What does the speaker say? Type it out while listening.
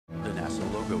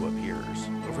NASA logo appears.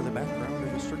 Over the background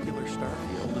of a circular star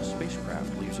field, a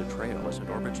spacecraft leaves a trail as it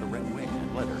orbits a red wing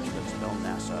and letters that spell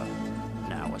NASA.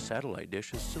 Now, a satellite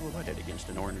dish is silhouetted against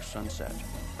an orange sunset.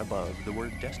 Above, the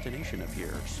word destination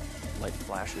appears. Light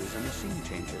flashes and the scene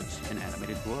changes. An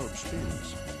animated globe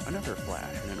spins. Another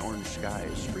flash and an orange sky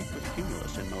is streaked with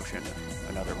cumulus in motion.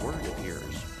 Another word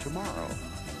appears. Tomorrow.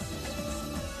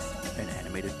 An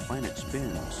animated planet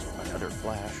spins. Another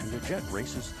flash and a jet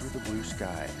races through the blue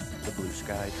sky. The blue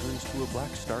sky turns to a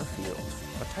black star field.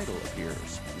 A title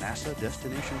appears. NASA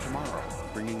Destination Tomorrow,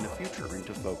 bringing the future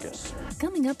into focus.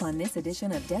 Coming up on this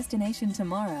edition of Destination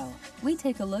Tomorrow, we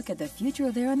take a look at the future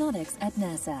of aeronautics at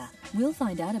NASA. We'll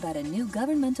find out about a new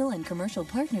governmental and commercial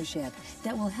partnership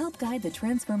that will help guide the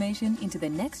transformation into the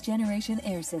next generation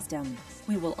air system.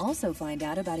 We will also find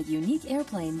out about a unique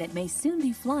airplane that may soon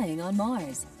be flying on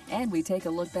Mars. And we take a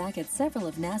look back at several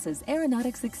of NASA's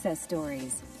aeronautic success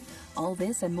stories. All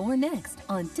this and more next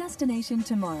on Destination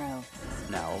Tomorrow.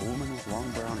 Now, a woman with long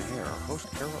brown hair, host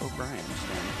Kara O'Brien,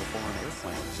 stands before an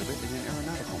airplane exhibit in an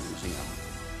aeronautical museum.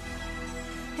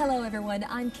 Hello everyone,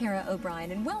 I'm Kara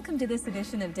O'Brien and welcome to this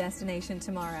edition of Destination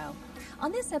Tomorrow.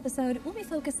 On this episode, we'll be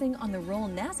focusing on the role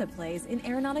NASA plays in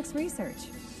aeronautics research.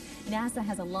 NASA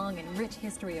has a long and rich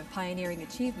history of pioneering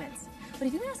achievements. But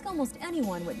if you ask almost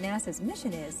anyone what NASA's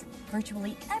mission is,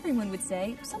 virtually everyone would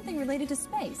say something related to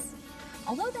space.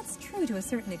 Although that's true to a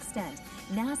certain extent,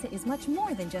 NASA is much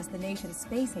more than just the nation's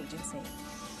space agency.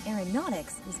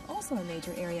 Aeronautics is also a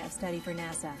major area of study for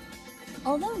NASA.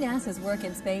 Although NASA's work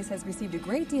in space has received a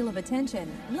great deal of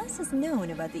attention, less is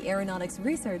known about the aeronautics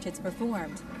research it's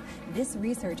performed. This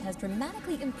research has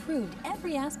dramatically improved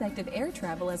every aspect of air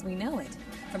travel as we know it,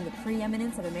 from the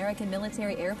preeminence of American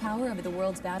military air power over the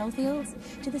world's battlefields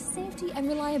to the safety and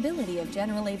reliability of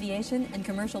general aviation and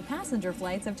commercial passenger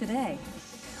flights of today.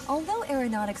 Although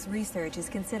aeronautics research is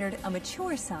considered a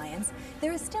mature science,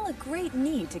 there is still a great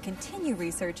need to continue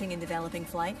researching and developing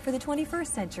flight for the 21st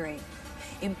century.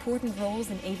 Important roles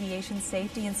in aviation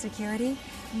safety and security,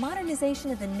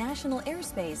 modernization of the national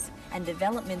airspace, and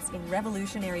developments in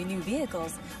revolutionary new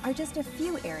vehicles are just a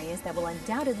few areas that will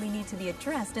undoubtedly need to be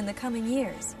addressed in the coming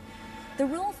years. The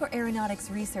role for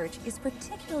aeronautics research is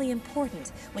particularly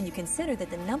important when you consider that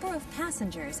the number of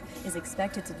passengers is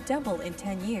expected to double in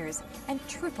 10 years and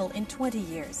triple in 20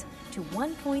 years to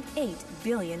 1.8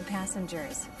 billion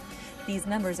passengers. These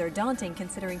numbers are daunting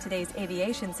considering today's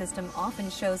aviation system often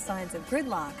shows signs of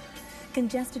gridlock.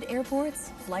 Congested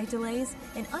airports, flight delays,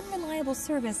 and unreliable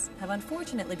service have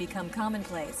unfortunately become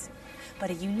commonplace. But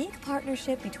a unique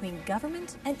partnership between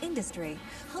government and industry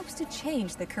hopes to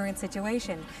change the current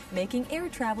situation, making air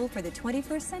travel for the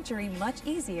 21st century much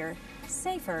easier,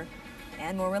 safer,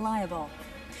 and more reliable.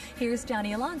 Here's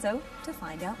Johnny Alonso to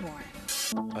find out more.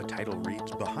 A title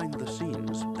reads Behind the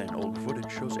Scenes, then old footage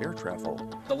shows air travel.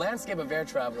 The landscape of air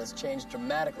travel has changed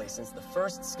dramatically since the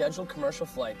first scheduled commercial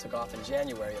flight took off in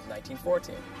January of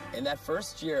 1914. In that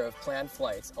first year of planned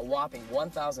flights, a whopping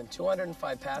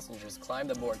 1,205 passengers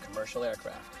climbed aboard commercial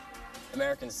aircraft.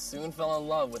 Americans soon fell in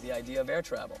love with the idea of air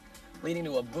travel, leading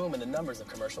to a boom in the numbers of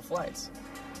commercial flights.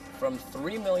 From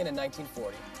 3 million in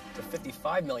 1940 to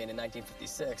 55 million in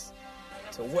 1956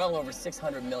 to well over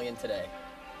 600 million today.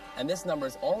 And this number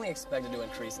is only expected to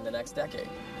increase in the next decade.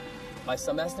 By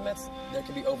some estimates, there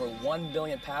could be over 1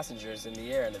 billion passengers in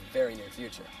the air in the very near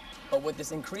future. But with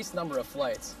this increased number of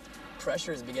flights,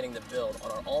 pressure is beginning to build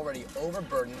on our already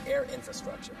overburdened air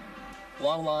infrastructure.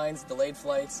 Long lines, delayed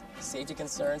flights, safety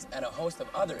concerns, and a host of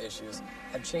other issues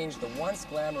have changed the once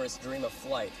glamorous dream of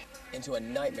flight into a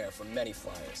nightmare for many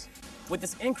flyers. With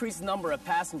this increased number of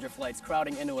passenger flights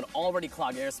crowding into an already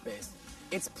clogged airspace,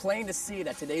 it's plain to see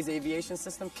that today's aviation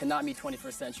system cannot meet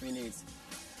 21st century needs.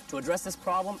 To address this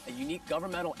problem, a unique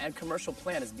governmental and commercial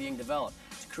plan is being developed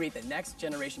to create the next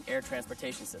generation air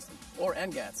transportation system, or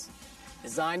NGATS.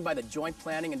 Designed by the Joint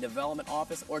Planning and Development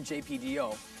Office, or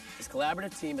JPDO, this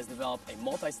collaborative team has developed a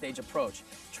multi-stage approach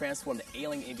to transform the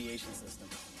ailing aviation system.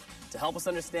 To help us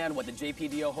understand what the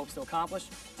JPDO hopes to accomplish,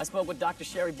 I spoke with Dr.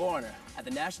 Sherry Boroner at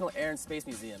the National Air and Space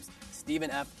Museum's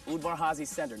Stephen F. Udvar-Hazy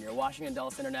Center near Washington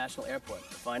Dulles International Airport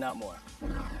to find out more.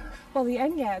 Well, the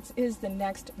NGATS is the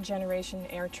next generation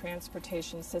air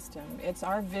transportation system. It's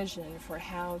our vision for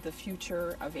how the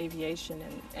future of aviation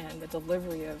and the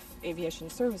delivery of aviation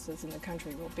services in the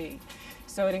country will be.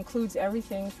 So it includes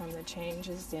everything from the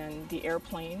changes in the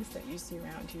airplanes that you see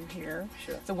around you here,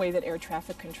 Sure. the way that air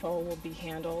traffic control will be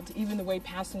handled, even the way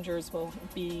passengers will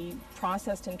be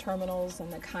processed in terminals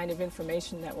and the kind of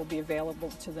information that will be available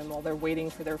to them while they're waiting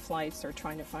for their flights or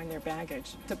trying to find their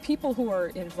baggage. The people who are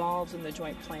involved in the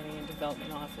Joint Planning and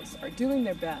Development Office are doing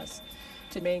their best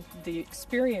to make the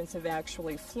experience of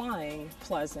actually flying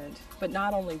pleasant. But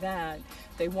not only that,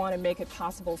 they want to make it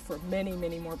possible for many,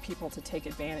 many more people to take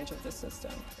advantage of the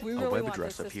system. We really web want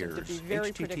address this system appears, to be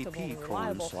very predictable and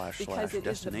reliable because it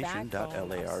is the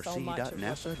backbone of so much of what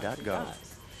http://destination.larc.nasa.gov.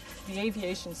 does. The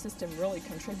aviation system really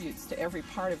contributes to every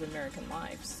part of American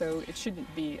life, so it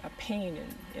shouldn't be a pain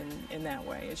in that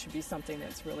way. It should be something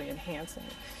that's really enhancing.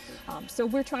 So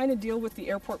we're trying to deal with the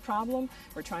airport problem,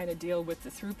 we're trying to deal with the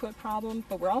throughput problem,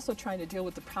 but we're also trying to deal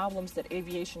with the problems that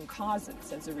aviation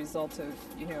causes as a result of,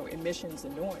 emissions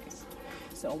and noise.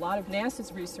 So a lot of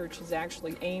NASA's research is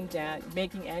actually aimed at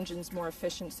making engines more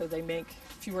efficient so they make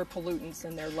fewer pollutants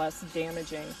and they're less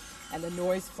damaging, and the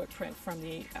noise footprint from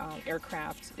the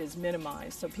aircraft is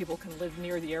minimized so people can live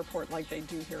near the airport like they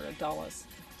do here at Dulles.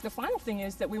 The final thing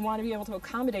is that we want to be able to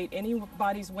accommodate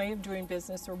anybody's way of doing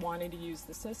business or wanting to use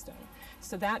the system.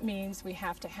 So that means we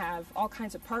have to have all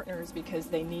kinds of partners because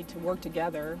they need to work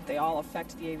together. They all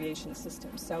affect the aviation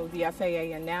system. So the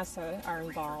FAA and NASA are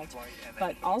involved,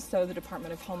 but also the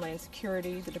Department of Homeland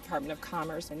Security, the Department of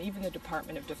Commerce, and even the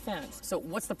Department of Defense. So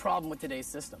what's the problem with today's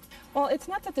system? Well, it's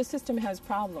not that the system has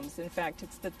problems. In fact,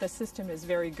 it's that the system is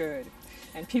very good.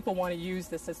 And people want to use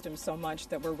the system so much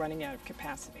that we're running out of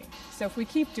capacity. So if we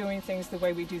keep doing things the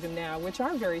way we do them now, which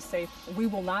are very safe, we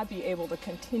will not be able to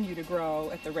continue to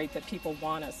grow at the rate that people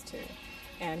want us to.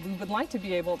 And we would like to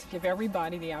be able to give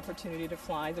everybody the opportunity to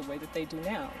fly the way that they do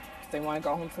now. If they want to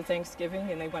go home for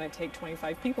Thanksgiving and they want to take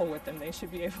 25 people with them, they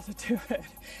should be able to do it.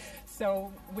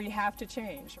 So we have to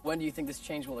change. When do you think this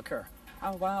change will occur?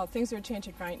 Oh, wow, things are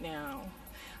changing right now.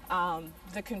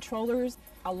 The controllers,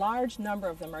 a large number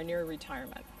of them are near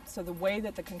retirement. So the way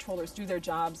that the controllers do their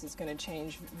jobs is going to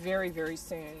change very, very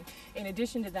soon. In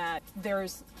addition to that,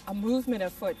 there's a movement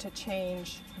afoot to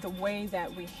change the way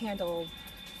that we handle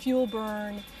fuel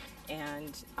burn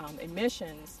and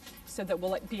emissions so that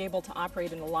we'll be able to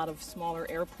operate in a lot of smaller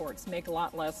airports, make a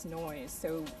lot less noise.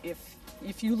 So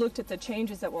if you looked at the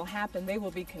changes that will happen, they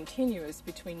will be continuous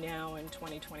between now and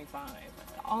 2025.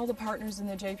 All the partners in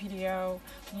the JPDO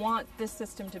want this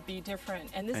system to be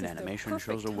different, and this An is animation the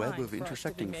perfect shows a web time of for us to be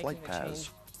intersecting making flight the change. paths.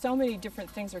 So many different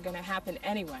things are going to happen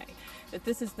anyway, that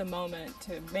this is the moment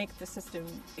to make the system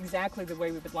exactly the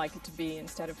way we would like it to be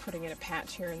instead of putting in a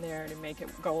patch here and there to make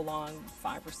it go along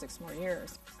 5 or 6 more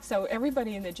years. So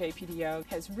everybody in the JPDO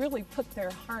has really put their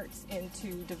hearts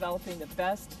into developing the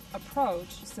best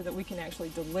approach so that we can actually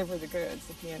deliver the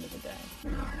goods at the end of the day.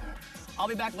 I'll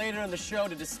be back later in the show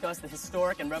to discuss the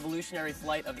historic and revolutionary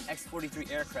flight of the X-43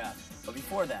 aircraft. But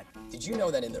before that, did you know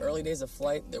that in the early days of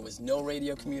flight, there was no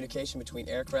radio communication between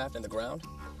aircraft and the ground?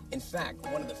 In fact,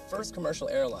 one of the first commercial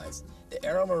airlines, the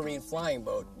Aeromarine Flying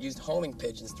Boat, used homing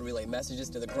pigeons to relay messages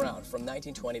to the ground from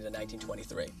 1920 to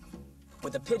 1923.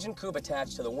 With a pigeon coop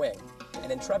attached to the wing,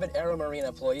 an intrepid Aeromarine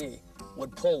employee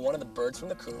would pull one of the birds from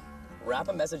the coop, wrap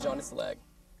a message on its leg,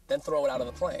 then throw it out of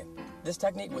the plane. This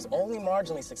technique was only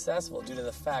marginally successful due to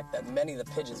the fact that many of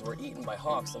the pigeons were eaten by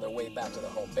hawks on their way back to their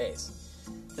home base.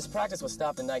 This practice was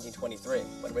stopped in 1923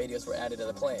 when radios were added to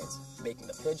the planes, making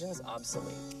the pigeons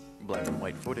obsolete. Black and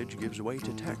white footage gives way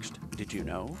to text. Did you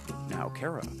know? Now,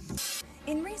 Kara.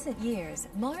 In recent years,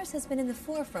 Mars has been in the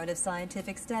forefront of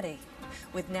scientific study.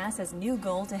 With NASA's new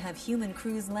goal to have human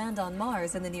crews land on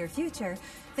Mars in the near future,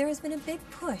 there has been a big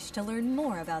push to learn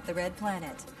more about the red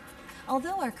planet.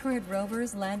 Although our current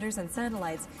rovers, landers, and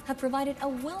satellites have provided a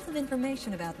wealth of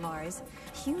information about Mars,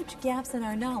 huge gaps in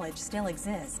our knowledge still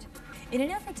exist. In an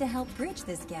effort to help bridge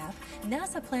this gap,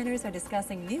 NASA planners are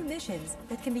discussing new missions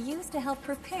that can be used to help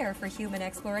prepare for human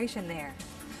exploration there.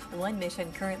 One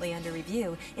mission currently under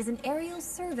review is an aerial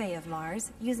survey of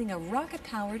Mars using a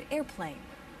rocket-powered airplane.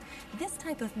 This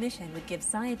type of mission would give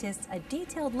scientists a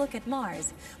detailed look at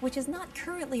Mars, which is not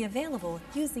currently available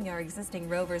using our existing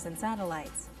rovers and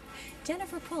satellites.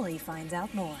 Jennifer Pulley finds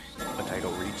out more. The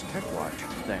title reads Tech Watch.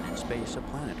 Then in space, a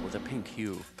planet with a pink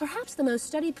hue. Perhaps the most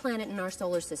studied planet in our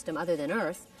solar system other than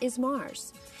Earth is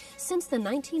Mars. Since the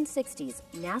 1960s,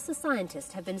 NASA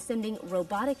scientists have been sending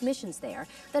robotic missions there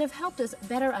that have helped us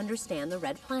better understand the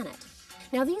red planet.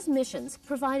 Now, these missions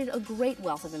provided a great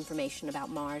wealth of information about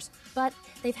Mars, but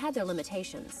they've had their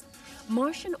limitations.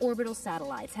 Martian orbital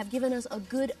satellites have given us a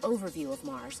good overview of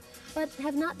Mars, but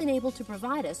have not been able to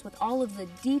provide us with all of the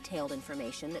detailed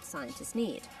information that scientists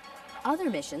need.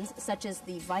 Other missions, such as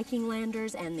the Viking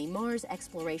landers and the Mars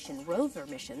Exploration Rover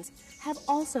missions, have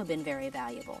also been very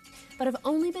valuable, but have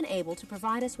only been able to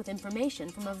provide us with information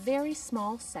from a very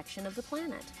small section of the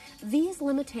planet. These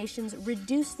limitations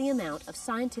reduce the amount of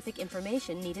scientific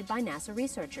information needed by NASA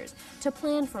researchers to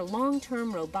plan for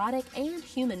long-term robotic and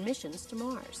human missions to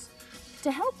Mars.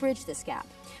 To help bridge this gap,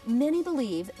 Many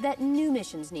believe that new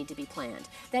missions need to be planned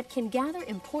that can gather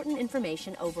important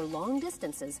information over long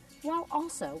distances while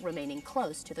also remaining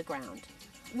close to the ground.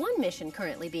 One mission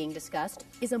currently being discussed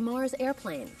is a Mars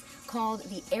airplane called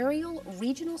the Aerial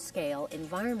Regional Scale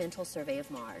Environmental Survey of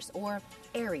Mars, or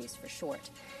ARES for short.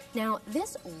 Now,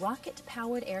 this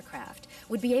rocket-powered aircraft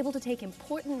would be able to take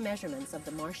important measurements of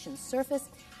the Martian surface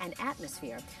and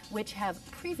atmosphere, which have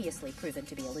previously proven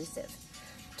to be elusive.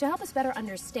 To help us better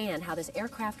understand how this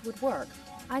aircraft would work,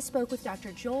 I spoke with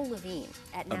Dr. Joel Levine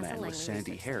at NASA A man Langley with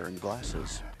sandy Research hair and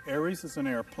glasses. ARES is an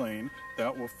airplane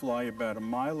that will fly about a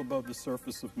mile above the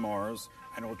surface of Mars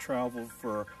and will travel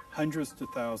for hundreds to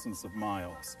thousands of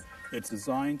miles. It's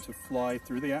designed to fly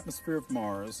through the atmosphere of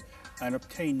Mars and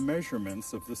obtain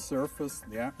measurements of the surface,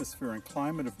 the atmosphere, and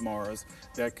climate of Mars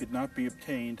that could not be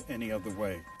obtained any other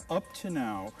way. Up to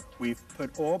now, we've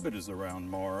put orbiters around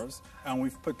Mars, and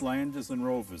we've put landers and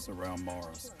rovers around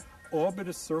Mars.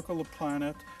 Orbiters circle the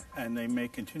planet, and they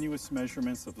make continuous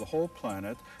measurements of the whole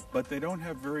planet, but they don't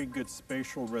have very good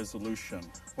spatial resolution.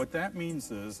 What that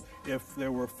means is, if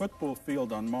there were a football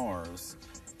field on Mars,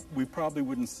 we probably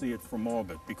wouldn't see it from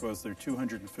orbit because they're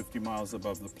 250 miles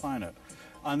above the planet.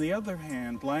 On the other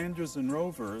hand, landers and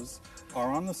rovers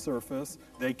are on the surface.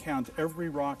 They count every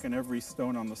rock and every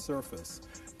stone on the surface.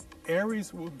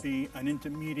 ARES will be an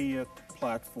intermediate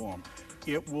platform.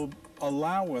 It will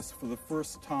allow us for the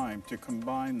first time to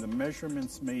combine the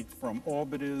measurements made from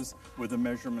orbiters with the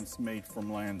measurements made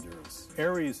from landers.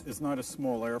 ARES is not a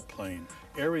small airplane.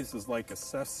 ARES is like a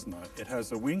Cessna. It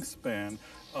has a wingspan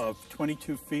of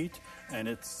 22 feet and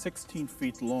it's 16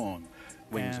 feet long.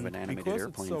 Wings of an animated because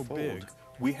airplane it's so fold. big,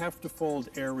 we have to fold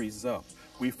ARES up.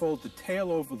 We fold the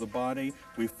tail over the body,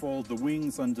 we fold the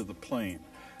wings under the plane.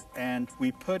 And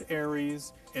we put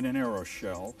ARES in an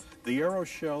aeroshell. The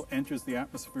aeroshell enters the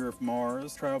atmosphere of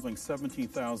Mars, traveling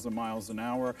 17,000 miles an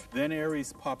hour. Then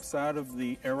ARES pops out of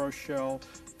the aeroshell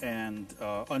and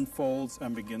unfolds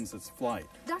and begins its flight.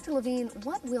 Dr. Levine,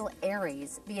 what will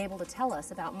ARES be able to tell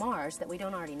us about Mars that we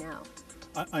don't already know?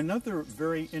 Another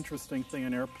very interesting thing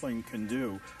an airplane can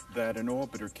do that an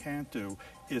orbiter can't do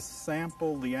is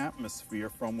sample the atmosphere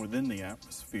from within the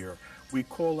atmosphere. We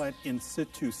call that in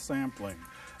situ sampling.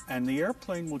 And the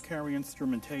airplane will carry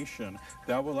instrumentation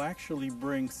that will actually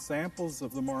bring samples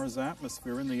of the Mars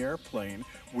atmosphere in the airplane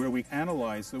where we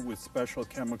analyze it with special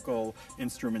chemical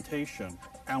instrumentation.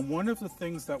 And one of the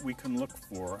things that we can look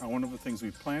for, and one of the things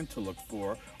we plan to look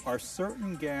for, are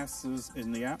certain gases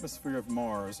in the atmosphere of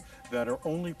Mars that are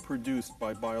only produced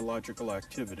by biological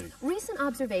activity. Recent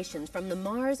observations from the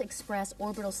Mars Express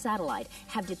orbital satellite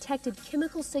have detected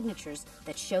chemical signatures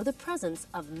that show the presence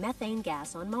of methane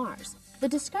gas on Mars. The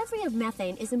discovery of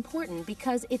methane is important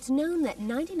because it's known that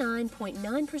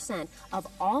 99.9% of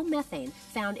all methane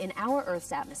found in our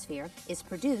Earth's atmosphere is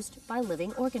produced by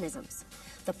living organisms.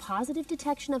 The positive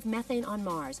detection of methane on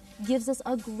Mars gives us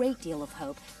a great deal of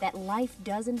hope that life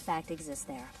does in fact exist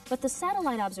there. But the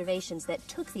satellite observations that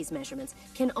took these measurements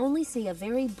can only see a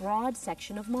very broad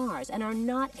section of Mars and are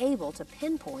not able to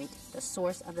pinpoint the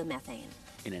source of the methane.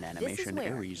 In an animation,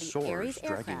 ARES soars,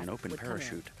 dragging an open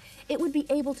parachute. It would be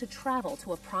able to travel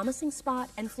to a promising spot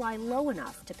and fly low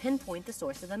enough to pinpoint the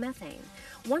source of the methane.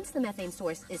 Once the methane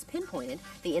source is pinpointed,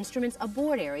 the instruments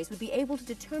aboard ARES would be able to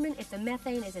determine if the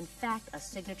methane is in fact a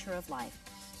signature of life.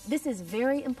 This is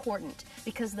very important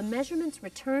because the measurements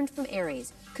returned from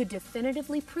ARES could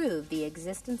definitively prove the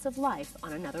existence of life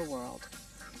on another world.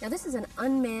 Now, this is an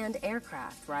unmanned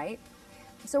aircraft, right?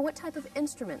 So what type of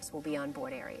instruments will be on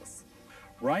board ARES?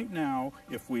 Right now,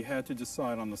 if we had to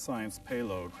decide on the science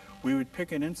payload, we would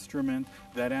pick an instrument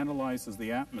that analyzes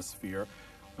the atmosphere.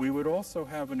 We would also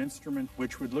have an instrument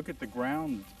which would look at the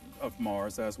ground of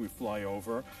Mars as we fly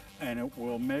over, and it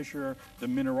will measure the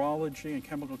mineralogy and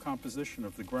chemical composition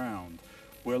of the ground.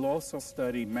 We'll also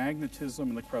study magnetism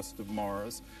in the crust of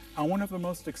Mars. And one of the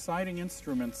most exciting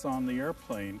instruments on the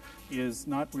airplane is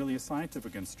not really a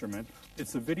scientific instrument.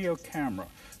 It's a video camera.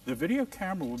 The video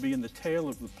camera will be in the tail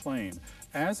of the plane.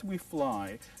 As we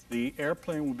fly, the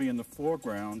airplane will be in the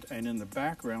foreground, and in the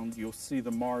background, you'll see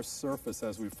the Mars surface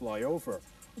as we fly over.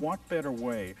 What better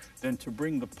way than to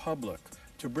bring the public,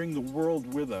 to bring the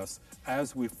world with us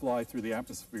as we fly through the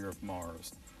atmosphere of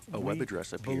Mars? A web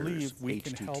address appears,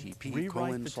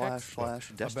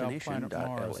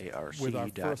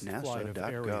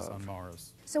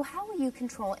 http://destination.larc.nasa.gov. So how will you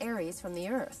control ARES from the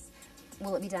Earth?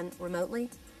 Will it be done remotely?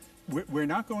 We're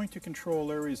not going to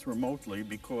control ARES remotely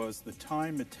because the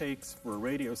time it takes for a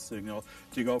radio signal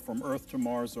to go from Earth to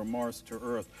Mars or Mars to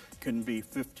Earth can be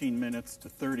 15 minutes to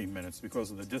 30 minutes because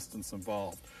of the distance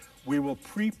involved. We will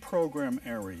pre-program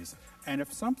ARES. And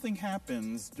if something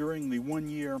happens during the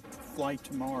 1-year flight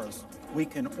to Mars, we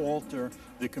can alter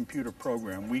the computer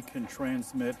program. We can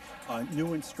transmit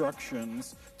new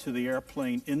instructions to the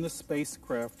airplane in the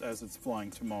spacecraft as it's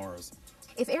flying to Mars.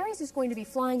 If Ares is going to be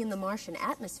flying in the Martian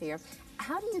atmosphere,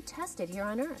 how do you test it here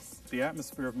on Earth? The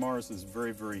atmosphere of Mars is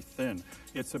very, very thin.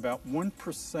 It's about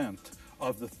 1%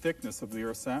 of the thickness of the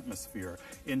Earth's atmosphere.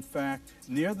 In fact,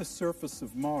 near the surface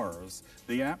of Mars,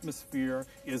 the atmosphere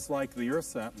is like the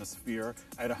Earth's atmosphere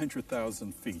at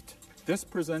 100,000 feet. This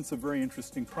presents a very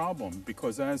interesting problem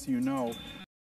because, as you know,